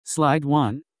Slide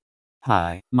 1.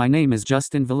 Hi, my name is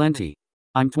Justin Valenti.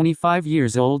 I'm 25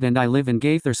 years old and I live in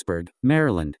Gaithersburg,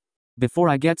 Maryland. Before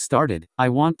I get started, I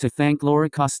want to thank Laura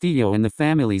Castillo and the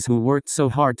families who worked so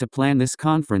hard to plan this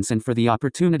conference and for the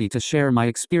opportunity to share my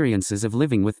experiences of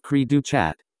living with Cree-Do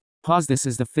Chat. This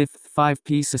is the 5th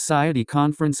 5P Society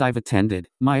conference I've attended: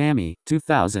 Miami,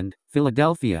 2000,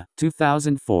 Philadelphia,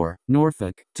 2004,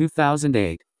 Norfolk,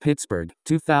 2008, Pittsburgh,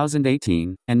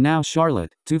 2018, and now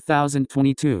Charlotte,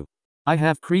 2022. I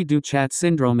have Cree-Do Chat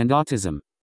syndrome and autism.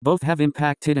 Both have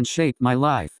impacted and shaped my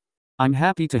life. I'm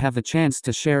happy to have the chance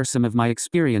to share some of my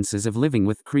experiences of living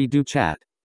with Cree-Do Chat.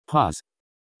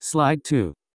 Slide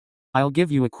 2. I'll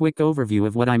give you a quick overview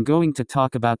of what I'm going to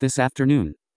talk about this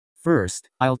afternoon. First,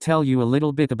 I'll tell you a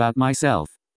little bit about myself.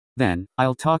 Then,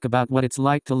 I'll talk about what it's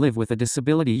like to live with a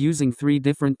disability using 3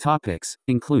 different topics: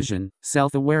 inclusion,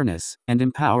 self-awareness, and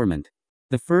empowerment.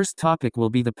 The first topic will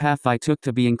be the path I took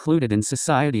to be included in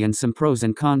society and some pros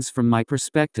and cons from my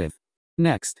perspective.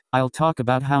 Next, I'll talk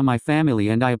about how my family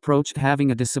and I approached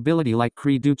having a disability like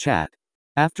Cree-Do Chat.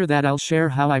 After that, I'll share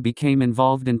how I became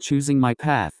involved in choosing my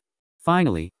path.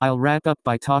 Finally, I'll wrap up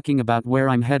by talking about where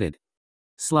I'm headed.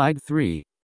 Slide 3.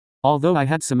 Although I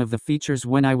had some of the features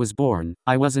when I was born,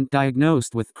 I wasn't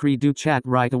diagnosed with Cree-Do Chat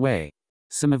right away.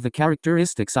 Some of the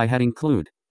characteristics I had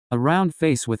include: a round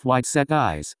face with wide-set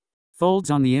eyes, folds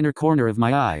on the inner corner of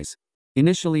my eyes.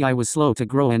 Initially I was slow to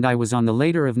grow and I was on the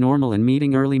later of normal in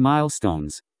meeting early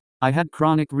milestones. I had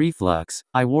chronic reflux.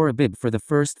 I wore a bib for the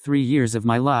first 3 years of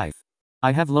my life.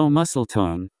 I have low muscle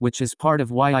tone, which is part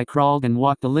of why I crawled and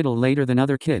walked a little later than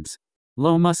other kids.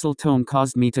 Low muscle tone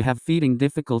caused me to have feeding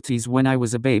difficulties when I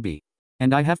was a baby.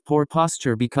 And I have poor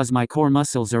posture because my core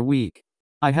muscles are weak.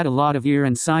 I had a lot of ear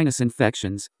and sinus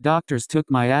infections. Doctors took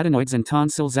my adenoids and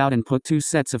tonsils out and put 2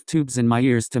 sets of tubes in my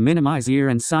ears to minimize ear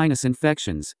and sinus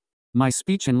infections. My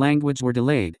speech and language were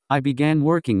delayed. I began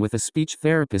working with a speech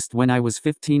therapist when I was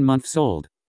 15 months old.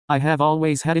 I have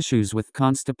always had issues with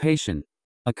constipation.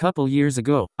 A couple years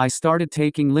ago, I started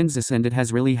taking Linzess and it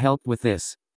has really helped with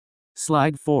this.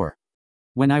 Slide 4.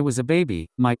 When I was a baby,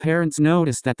 my parents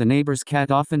noticed that the neighbor's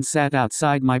cat often sat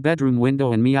outside my bedroom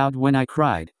window and meowed when I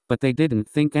cried, but they didn't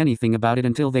think anything about it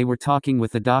until they were talking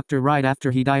with the doctor right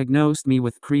after he diagnosed me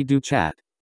with Cree-Do Chat.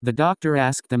 The doctor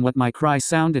asked them what my cry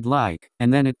sounded like,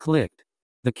 and then it clicked.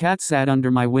 The cat sat under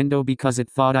my window because it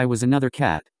thought I was another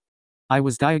cat. I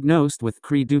was diagnosed with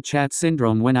Cree-Do Chat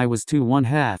syndrome when I was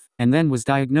 2½ and then was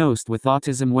diagnosed with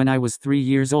autism when I was 3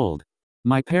 years old.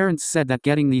 My parents said that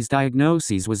getting these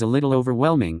diagnoses was a little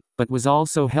overwhelming, but was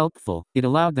also helpful. It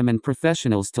allowed them and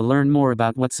professionals to learn more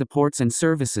about what supports and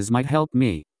services might help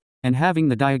me. And having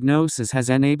the diagnosis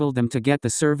has enabled them to get the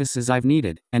services I've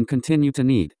needed, and continue to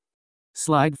need.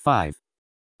 Slide 5.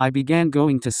 I began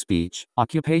going to speech,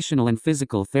 occupational and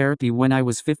physical therapy when I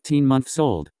was 15 months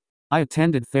old. I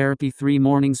attended therapy 3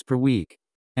 mornings per week.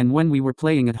 And when we were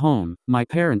playing at home, my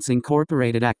parents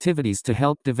incorporated activities to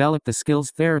help develop the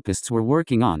skills therapists were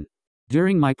working on.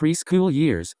 During my preschool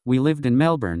years, we lived in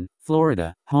Melbourne,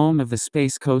 Florida, home of the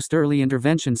Space Coast Early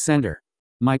Intervention Center.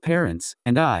 My parents,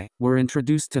 and I, were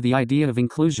introduced to the idea of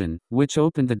inclusion, which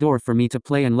opened the door for me to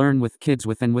play and learn with kids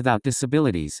with and without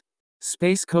disabilities.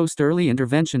 Space Coast Early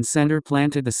Intervention Center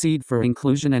planted the seed for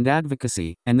inclusion and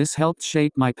advocacy, and this helped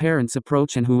shape my parents'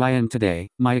 approach and who I am today,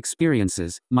 my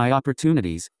experiences, my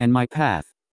opportunities, and my path.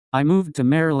 I moved to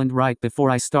Maryland right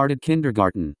before I started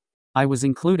kindergarten. I was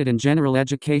included in general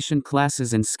education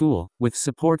classes in school, with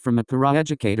support from a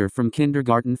paraeducator from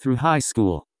kindergarten through high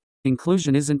school.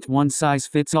 Inclusion isn't one size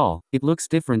fits all, it looks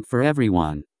different for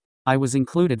everyone. I was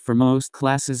included for most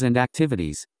classes and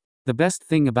activities. The best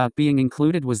thing about being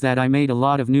included was that I made a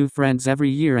lot of new friends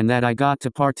every year and that I got to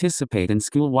participate in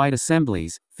school-wide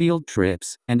assemblies, field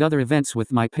trips, and other events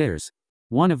with my peers.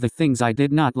 One of the things I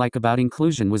did not like about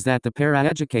inclusion was that the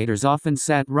paraeducators often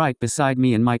sat right beside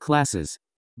me in my classes.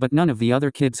 But none of the other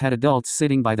kids had adults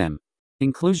sitting by them.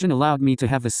 Inclusion allowed me to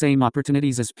have the same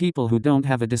opportunities as people who don't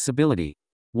have a disability.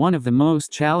 One of the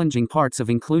most challenging parts of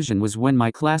inclusion was when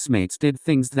my classmates did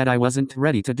things that I wasn't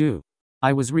ready to do.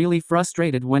 I was really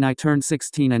frustrated when I turned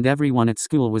 16 and everyone at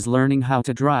school was learning how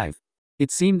to drive.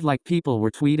 It seemed like people were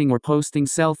tweeting or posting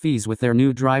selfies with their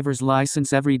new driver's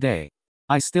license every day.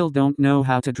 I still don't know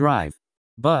how to drive.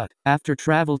 But, after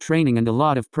travel training and a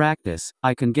lot of practice,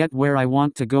 I can get where I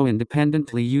want to go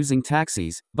independently using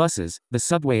taxis, buses, the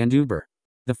subway and Uber.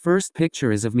 The first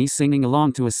picture is of me singing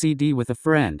along to a CD with a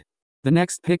friend. The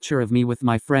next picture of me with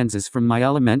my friends is from my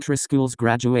elementary school's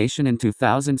graduation in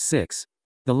 2006.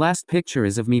 The last picture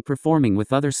is of me performing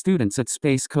with other students at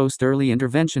Space Coast Early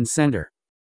Intervention Center.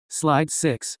 Slide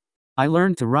 6. I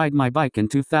learned to ride my bike in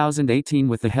 2018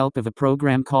 with the help of a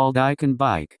program called I Can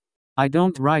Bike. I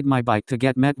don't ride my bike to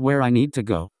get met where I need to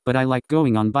go, but I like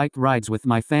going on bike rides with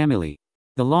my family.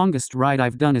 The longest ride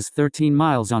I've done is 13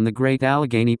 miles on the Great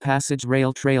Allegheny Passage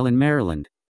Rail Trail in Maryland.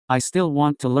 I still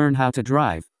want to learn how to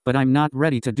drive, but I'm not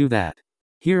ready to do that.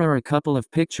 Here are a couple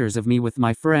of pictures of me with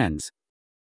my friends.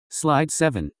 Slide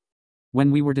 7. When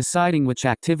we were deciding which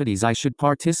activities I should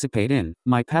participate in,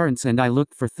 my parents and I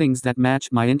looked for things that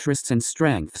matched my interests and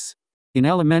strengths. In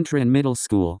elementary and middle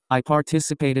school, I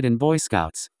participated in Boy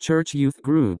Scouts, church youth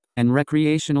group, and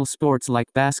recreational sports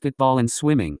like basketball and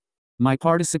swimming. My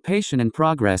participation and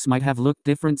progress might have looked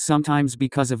different sometimes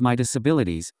because of my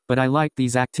disabilities, but I liked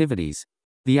these activities.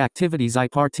 The activities I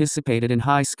participated in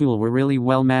high school were really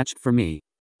well matched for me.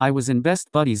 I was in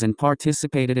Best Buddies and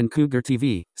participated in Cougar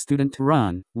TV, student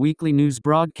run, weekly news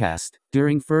broadcast,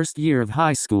 during first year of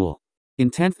high school. In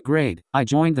 10th grade, I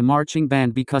joined the marching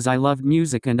band because I loved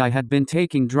music and I had been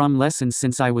taking drum lessons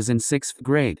since I was in 6th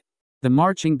grade. The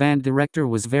marching band director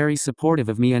was very supportive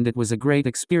of me and it was a great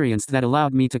experience that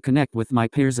allowed me to connect with my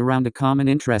peers around a common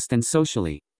interest and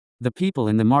socially. The people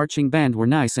in the marching band were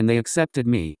nice and they accepted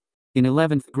me. In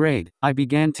 11th grade, I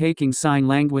began taking sign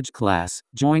language class,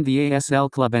 joined the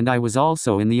ASL club and I was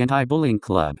also in the anti-bullying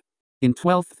club. In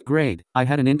 12th grade, I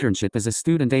had an internship as a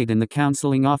student aide in the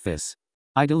counseling office.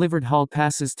 I delivered hall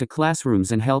passes to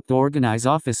classrooms and helped organize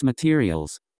office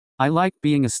materials. I liked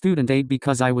being a student aide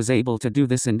because I was able to do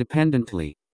this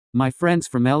independently. My friends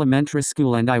from elementary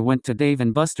school and I went to Dave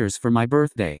 & Buster's for my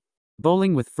birthday.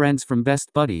 Bowling with friends from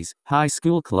Best Buddies, high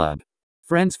school club.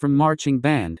 Friends from marching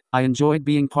band. I enjoyed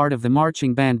being part of the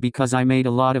marching band because I made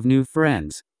a lot of new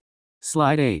friends.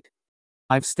 Slide 8.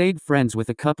 I've stayed friends with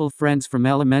a couple friends from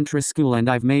elementary school and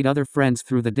I've made other friends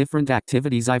through the different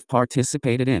activities I've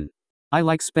participated in. I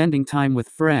like spending time with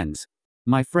friends.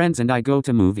 My friends and I go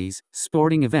to movies,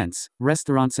 sporting events,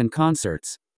 restaurants and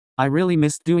concerts. I really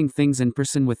missed doing things in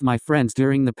person with my friends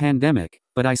during the pandemic,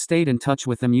 but I stayed in touch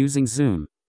with them using Zoom.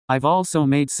 I've also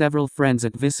made several friends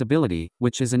at Visibility,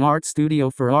 which is an art studio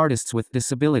for artists with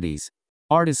disabilities.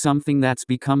 Art is something that's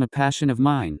become a passion of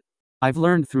mine. I've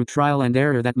learned through trial and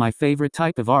error that my favorite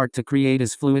type of art to create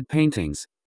is fluid paintings.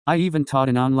 I even taught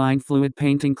an online fluid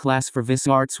painting class for Vis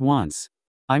Arts once.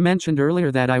 I mentioned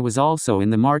earlier that I was also in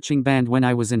the marching band when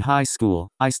I was in high school.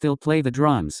 I still play the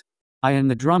drums. I am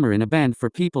the drummer in a band for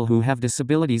people who have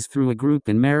disabilities through a group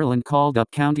in Maryland called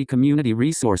Up County Community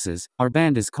Resources. Our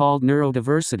band is called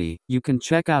Neurodiversity. You can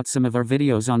check out some of our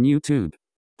videos on YouTube.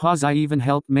 I even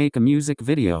helped make a music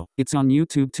video. It's on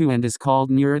YouTube too and is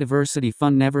called Neurodiversity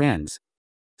Fun Never Ends.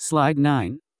 Slide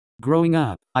 9. Growing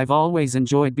up, I've always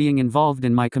enjoyed being involved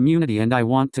in my community and I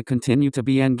want to continue to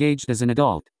be engaged as an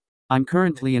adult. I'm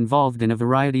currently involved in a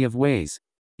variety of ways.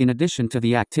 In addition to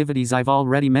the activities I've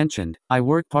already mentioned, I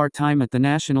work part-time at the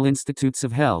National Institutes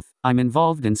of Health. I'm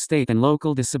involved in state and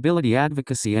local disability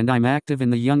advocacy and I'm active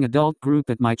in the young adult group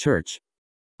at my church.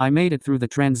 I made it through the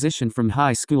transition from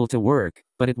high school to work,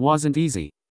 but it wasn't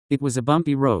easy. It was a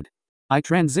bumpy road. I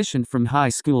transitioned from high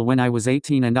school when I was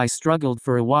 18 and I struggled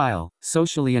for a while,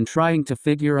 socially and trying to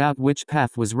figure out which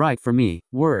path was right for me,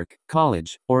 work,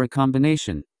 college, or a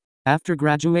combination. After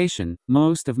graduation,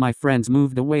 most of my friends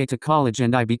moved away to college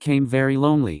and I became very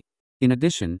lonely. In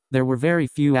addition, there were very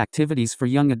few activities for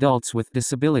young adults with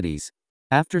disabilities.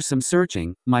 After some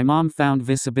searching, my mom found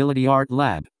Visibility Art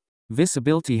Lab.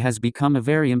 Visibility has become a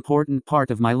very important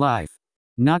part of my life.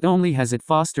 Not only has it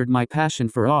fostered my passion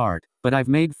for art, but I've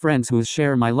made friends who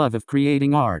share my love of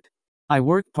creating art. I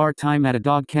worked part-time at a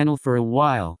dog kennel for a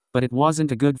while, but it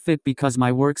wasn't a good fit because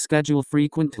my work schedule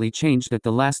frequently changed at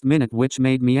the last minute, which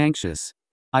made me anxious.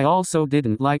 I also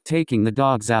didn't like taking the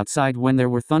dogs outside when there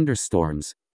were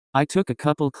thunderstorms. I took a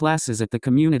couple classes at the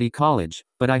community college,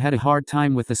 but I had a hard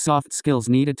time with the soft skills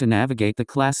needed to navigate the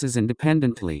classes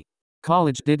independently.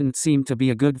 College didn't seem to be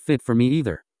a good fit for me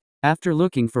either. After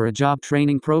looking for a job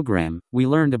training program, we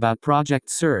learned about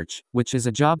Project Search, which is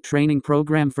a job training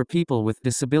program for people with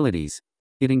disabilities.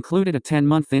 It included a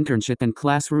 10-month internship and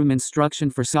classroom instruction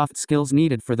for soft skills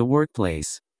needed for the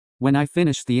workplace. When I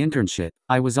finished the internship,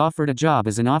 I was offered a job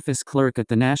as an office clerk at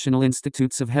the National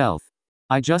Institutes of Health.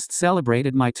 I just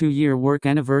celebrated my 2-year work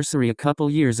anniversary a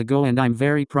couple years ago and I'm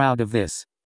very proud of this.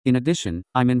 In addition,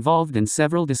 I'm involved in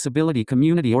several disability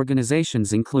community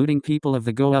organizations including People of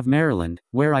the Go of Maryland,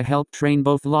 where I help train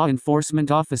both law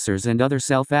enforcement officers and other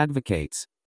self-advocates.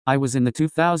 I was in the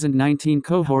 2019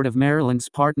 cohort of Maryland's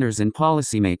Partners in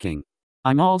Policymaking.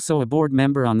 I'm also a board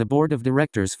member on the board of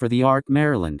directors for the ARC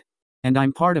Maryland. And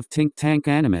I'm part of think tank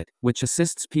Animate, which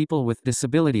assists people with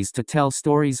disabilities to tell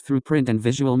stories through print and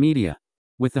visual media.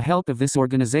 With the help of this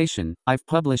organization, I've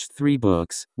published 3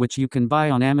 books, which you can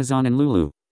buy on Amazon and Lulu.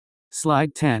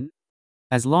 Slide 10.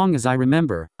 As long as I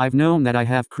remember, I've known that I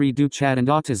have cri du chat and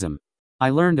autism. I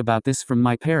learned about this from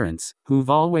my parents, who've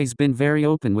always been very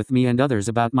open with me and others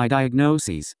about my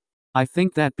diagnoses. I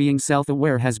think that being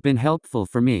self-aware has been helpful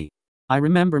for me. I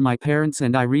remember my parents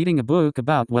and I reading a book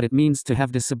about what it means to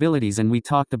have disabilities, and we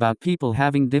talked about people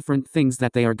having different things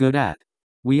that they are good at.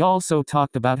 We also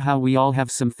talked about how we all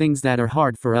have some things that are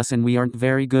hard for us and we aren't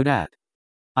very good at.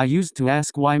 I used to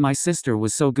ask why my sister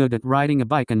was so good at riding a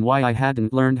bike and why I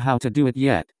hadn't learned how to do it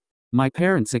yet. My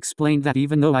parents explained that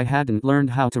even though I hadn't learned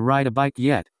how to ride a bike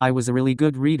yet, I was a really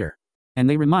good reader. And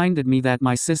they reminded me that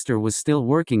my sister was still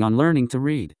working on learning to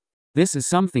read. This is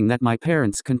something that my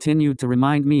parents continued to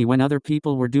remind me when other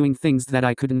people were doing things that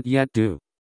I couldn't yet do.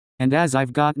 And as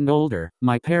I've gotten older,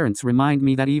 my parents remind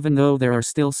me that even though there are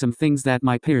still some things that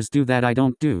my peers do that I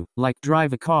don't do, like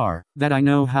drive a car, that I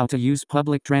know how to use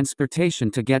public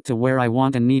transportation to get to where I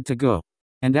want and need to go.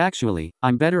 And actually,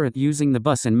 I'm better at using the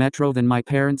bus and metro than my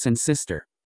parents and sister.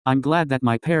 I'm glad that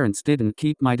my parents didn't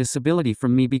keep my disability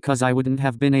from me, because I wouldn't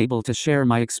have been able to share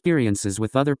my experiences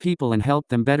with other people and help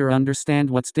them better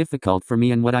understand what's difficult for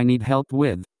me and what I need help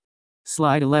with.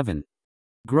 Slide 11.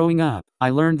 Growing up, I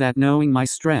learned that knowing my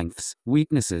strengths,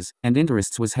 weaknesses, and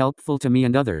interests was helpful to me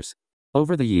and others.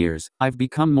 Over the years, I've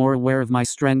become more aware of my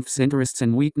strengths, interests,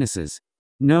 and weaknesses.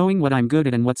 Knowing what I'm good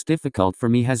at and what's difficult for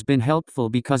me has been helpful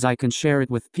because I can share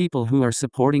it with people who are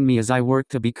supporting me as I work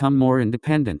to become more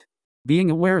independent.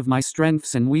 Being aware of my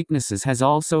strengths and weaknesses has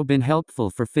also been helpful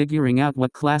for figuring out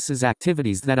what classes,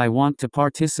 activities that I want to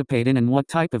participate in and what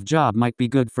type of job might be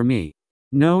good for me.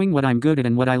 Knowing what I'm good at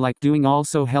and what I like doing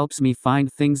also helps me find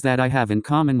things that I have in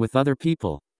common with other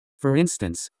people. For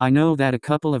instance, I know that a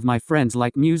couple of my friends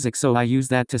like music, so I use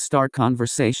that to start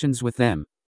conversations with them.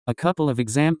 A couple of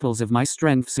examples of my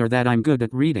strengths are that I'm good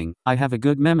at reading, I have a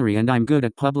good memory, and I'm good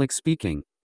at public speaking.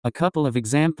 A couple of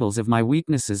examples of my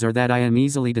weaknesses are that I am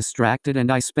easily distracted and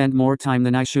I spend more time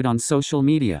than I should on social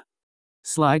media.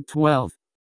 Slide 12.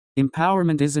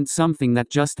 Empowerment isn't something that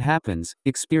just happens.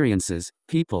 Experiences,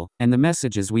 people, and the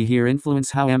messages we hear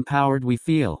influence how empowered we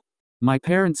feel. My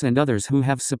parents and others who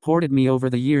have supported me over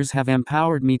the years have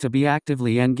empowered me to be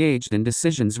actively engaged in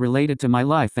decisions related to my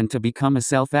life and to become a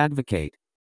self-advocate.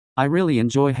 I really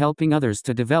enjoy helping others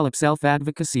to develop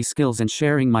self-advocacy skills and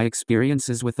sharing my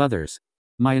experiences with others.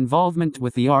 My involvement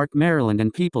with the ARC Maryland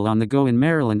and People on the Go in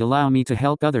Maryland allow me to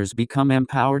help others become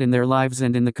empowered in their lives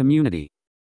and in the community.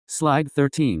 Slide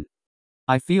 13.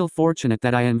 I feel fortunate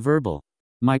that I am verbal.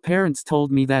 My parents told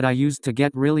me that I used to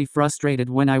get really frustrated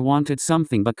when I wanted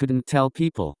something but couldn't tell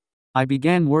people. I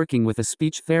began working with a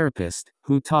speech therapist,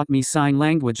 who taught me sign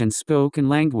language and spoken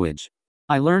language.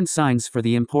 I learned signs for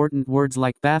the important words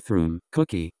like bathroom,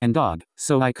 cookie, and dog,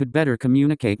 so I could better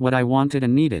communicate what I wanted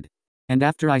and needed. And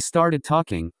after I started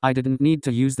talking, I didn't need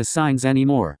to use the signs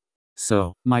anymore.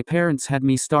 So, my parents had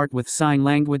me start with sign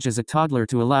language as a toddler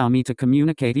to allow me to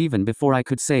communicate even before I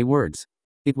could say words.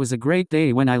 It was a great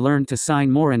day when I learned to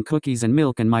sign more and cookies and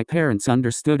milk, and my parents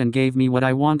understood and gave me what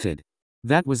I wanted.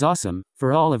 That was awesome,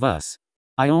 for all of us.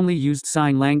 I only used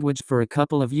sign language for a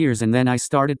couple of years and then I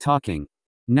started talking.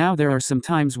 Now there are some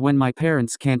times when my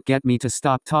parents can't get me to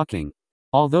stop talking.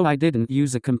 Although I didn't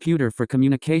use a computer for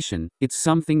communication, it's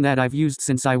something that I've used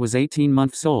since I was 18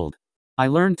 months old. I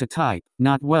learned to type,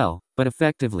 not well, but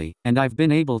effectively, and I've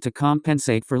been able to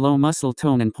compensate for low muscle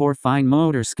tone and poor fine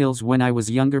motor skills when I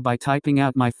was younger by typing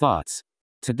out my thoughts.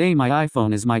 Today my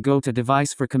iPhone is my go-to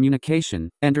device for communication,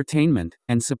 entertainment,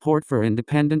 and support for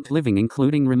independent living,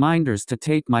 including reminders to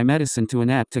take my medicine to an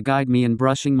app to guide me in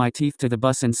brushing my teeth to the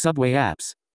bus and subway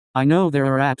apps. I know there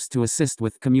are apps to assist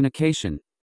with communication.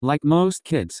 Like most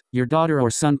kids, your daughter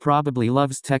or son probably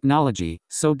loves technology,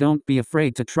 so don't be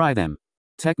afraid to try them.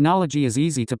 Technology is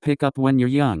easy to pick up when you're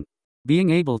young. Being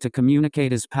able to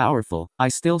communicate is powerful. I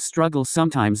still struggle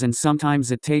sometimes, and sometimes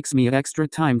it takes me extra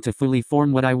time to fully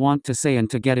form what I want to say and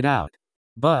to get it out.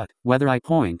 But, whether I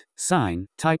point, sign,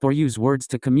 type, or use words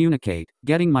to communicate,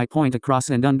 getting my point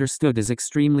across and understood is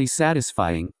extremely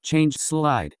satisfying. Change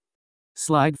slide.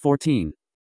 Slide 14.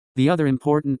 The other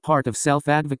important part of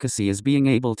self-advocacy is being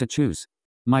able to choose.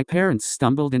 My parents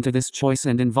stumbled into this choice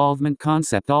and involvement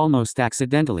concept almost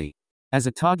accidentally. As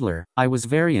a toddler, I was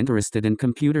very interested in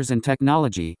computers and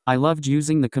technology. I loved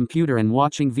using the computer and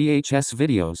watching VHS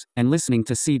videos, and listening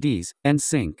to CDs, and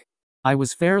sync. I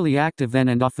was fairly active then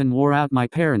and often wore out my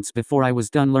parents before I was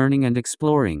done learning and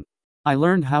exploring. I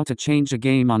learned how to change a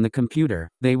game on the computer,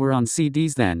 they were on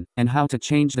CDs then, and how to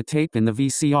change the tape in the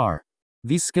VCR.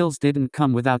 These skills didn't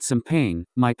come without some pain.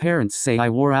 My parents say I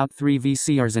wore out 3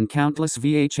 VCRs and countless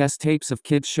VHS tapes of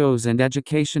kids' shows and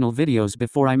educational videos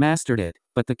before I mastered it,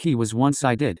 but the key was once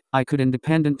I did, I could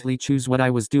independently choose what I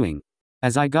was doing.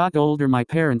 As I got older, my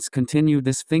parents continued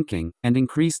this thinking, and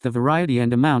increased the variety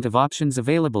and amount of options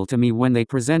available to me when they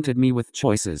presented me with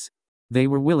choices. They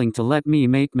were willing to let me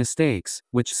make mistakes,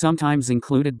 which sometimes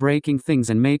included breaking things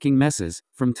and making messes,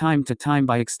 from time to time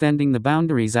by extending the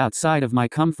boundaries outside of my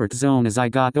comfort zone as I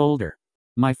got older.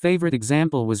 My favorite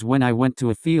example was when I went to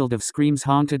a Field of Screams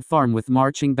haunted farm with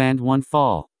marching band one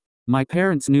fall. My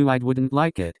parents knew I wouldn't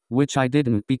like it, which I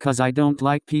didn't because I don't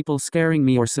like people scaring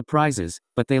me or surprises,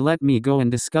 but they let me go and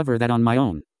discover that on my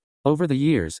own. Over the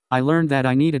years, I learned that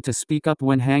I needed to speak up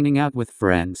when hanging out with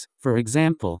friends, for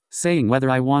example, saying whether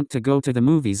I want to go to the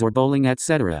movies or bowling,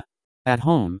 etc. At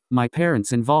home, my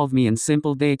parents involve me in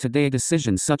simple day-to-day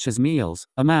decisions such as meals,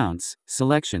 amounts,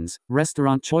 selections,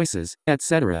 restaurant choices,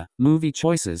 etc., movie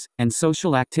choices, and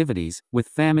social activities, with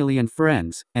family and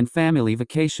friends, and family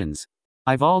vacations.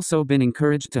 I've also been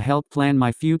encouraged to help plan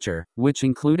my future, which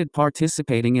included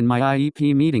participating in my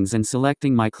IEP meetings and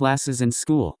selecting my classes in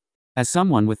school. As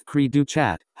someone with Credo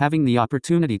Chat, having the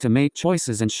opportunity to make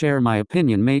choices and share my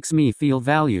opinion makes me feel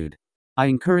valued. I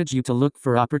encourage you to look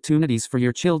for opportunities for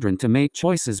your children to make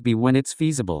choices when it's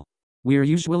feasible. We're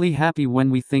usually happy when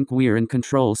we think we're in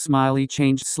control. Smiley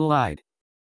changed slide.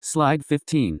 Slide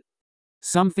 15.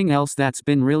 Something else that's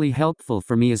been really helpful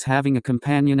for me is having a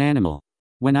companion animal.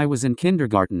 When I was in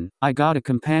kindergarten, I got a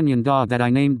companion dog that I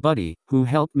named Buddy, who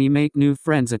helped me make new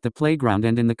friends at the playground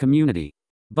and in the community.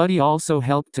 Buddy also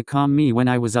helped to calm me when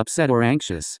I was upset or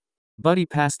anxious. Buddy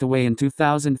passed away in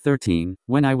 2013,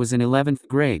 when I was in 11th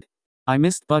grade. I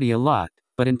missed Buddy a lot,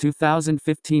 but in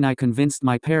 2015 I convinced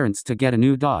my parents to get a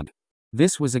new dog.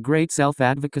 This was a great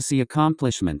self-advocacy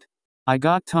accomplishment. I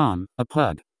got Tom, a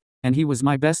pug. And he was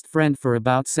my best friend for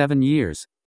about 7 years.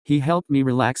 He helped me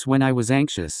relax when I was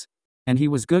anxious. And he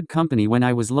was good company when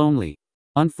I was lonely.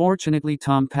 Unfortunately,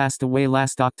 Tom passed away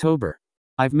last October.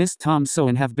 I've missed Tom so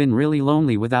and have been really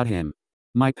lonely without him.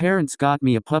 My parents got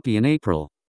me a puppy in April.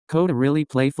 Coda really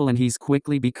playful and he's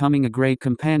quickly becoming a great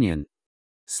companion.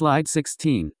 Slide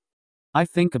 16. I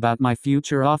think about my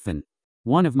future often.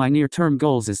 One of my near-term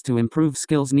goals is to improve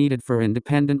skills needed for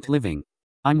independent living.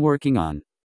 I'm working on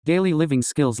daily living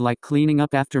skills like cleaning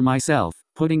up after myself,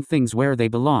 putting things where they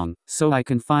belong, so I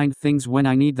can find things when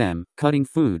I need them, cutting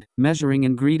food, measuring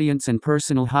ingredients, and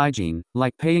personal hygiene,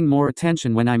 like paying more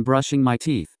attention when I'm brushing my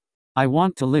teeth. I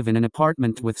want to live in an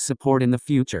apartment with support in the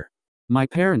future. My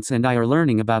parents and I are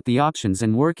learning about the options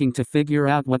and working to figure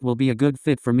out what will be a good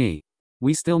fit for me.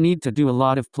 We still need to do a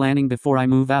lot of planning before I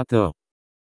move out though.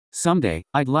 Someday,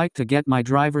 I'd like to get my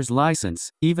driver's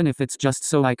license, even if it's just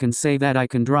so I can say that I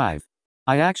can drive.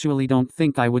 I actually don't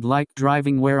think I would like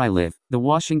driving where I live. The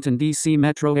Washington, D.C.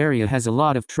 metro area has a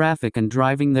lot of traffic and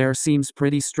driving there seems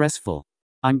pretty stressful.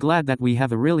 I'm glad that we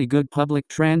have a really good public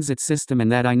transit system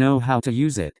and that I know how to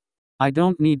use it. I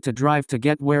don't need to drive to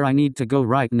get where I need to go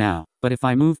right now, but if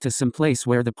I move to some place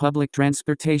where the public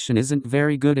transportation isn't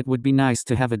very good, it would be nice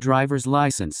to have a driver's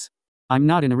license. I'm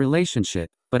not in a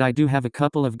relationship, but I do have a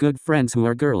couple of good friends who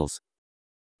are girls.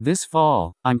 This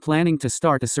fall, I'm planning to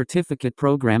start a certificate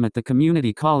program at the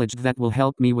community college that will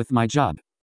help me with my job.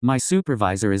 My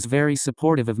supervisor is very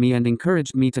supportive of me and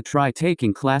encouraged me to try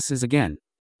taking classes again.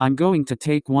 I'm going to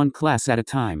take one class at a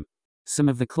time. Some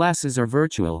of the classes are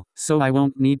virtual, so I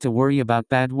won't need to worry about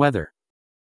bad weather.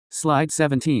 Slide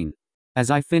 17. As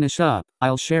I finish up,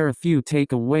 I'll share a few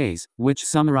takeaways, which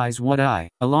summarize what I,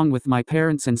 along with my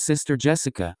parents and sister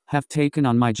Jessica, have taken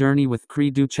on my journey with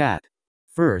Credo Chat.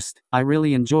 First, I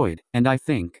really enjoyed, and I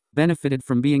think, benefited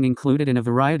from being included in a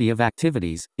variety of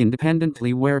activities,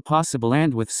 independently where possible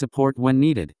and with support when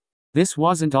needed. This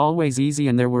wasn't always easy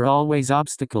and there were always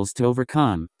obstacles to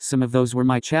overcome. Some of those were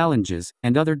my challenges,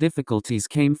 and other difficulties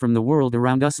came from the world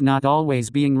around us not always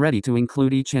being ready to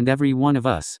include each and every one of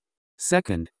us.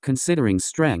 Second, considering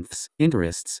strengths,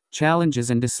 interests, challenges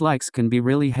and dislikes can be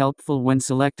really helpful when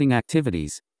selecting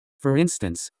activities. For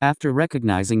instance, after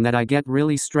recognizing that I get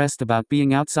really stressed about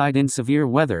being outside in severe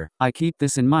weather, I keep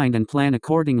this in mind and plan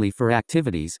accordingly for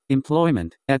activities,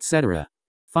 employment, etc.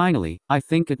 Finally, I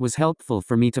think it was helpful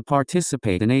for me to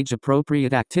participate in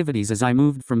age-appropriate activities as I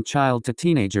moved from child to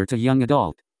teenager to young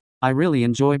adult. I really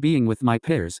enjoy being with my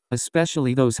peers,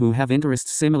 especially those who have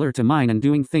interests similar to mine and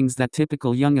doing things that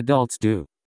typical young adults do.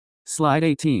 Slide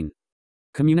 18.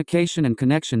 Communication and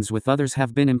connections with others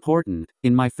have been important.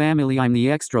 In my family, I'm the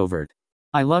extrovert.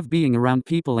 I love being around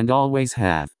people and always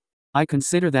have. I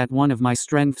consider that one of my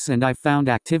strengths and I've found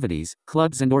activities,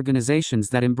 clubs and organizations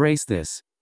that embrace this.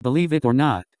 Believe it or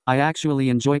not, I actually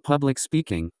enjoy public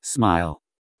speaking. Smile.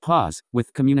 Pause.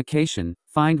 With communication,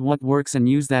 find what works and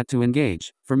use that to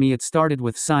engage. For me, it started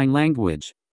with sign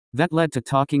language. That led to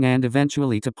talking and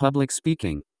eventually to public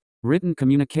speaking. Written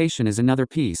communication is another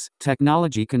piece.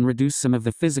 Technology can reduce some of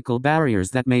the physical barriers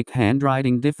that make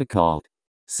handwriting difficult.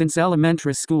 Since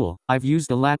elementary school, I've used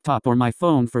a laptop or my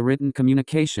phone for written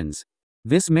communications.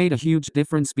 This made a huge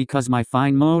difference because my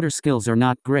fine motor skills are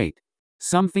not great.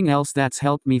 Something else that's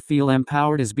helped me feel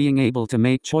empowered is being able to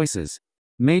make choices.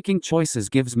 Making choices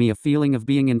gives me a feeling of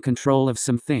being in control of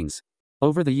some things.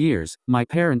 Over the years, my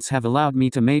parents have allowed me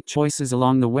to make choices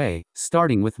along the way,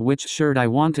 starting with which shirt I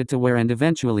wanted to wear and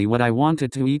eventually what I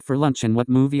wanted to eat for lunch and what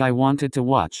movie I wanted to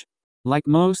watch. Like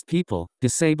most people,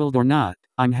 disabled or not,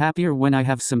 I'm happier when I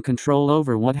have some control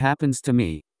over what happens to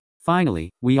me. Finally,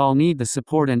 we all need the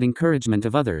support and encouragement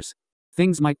of others.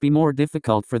 Things might be more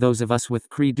difficult for those of us with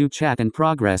credo chat and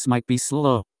progress might be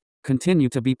slow. Continue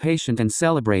to be patient and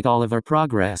celebrate all of our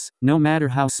progress, no matter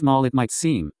how small it might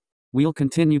seem. We'll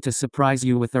continue to surprise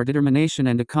you with our determination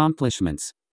and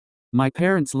accomplishments. My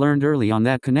parents learned early on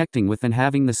that connecting with and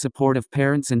having the support of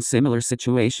parents in similar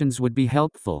situations would be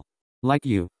helpful. Like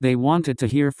you, they wanted to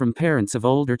hear from parents of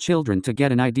older children to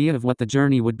get an idea of what the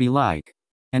journey would be like.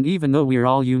 And even though we're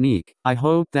all unique, I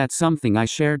hope that something I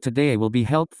shared today will be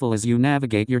helpful as you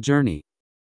navigate your journey.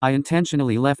 I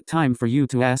intentionally left time for you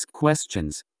to ask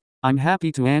questions. I'm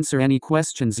happy to answer any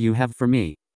questions you have for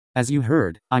me. As you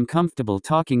heard, I'm comfortable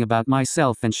talking about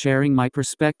myself and sharing my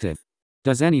perspective.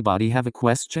 Does anybody have a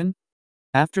question?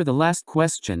 After the last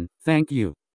question, thank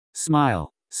you.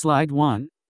 Smile. Slide 1.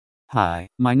 Hi,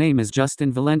 my name is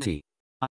Justin Valenti.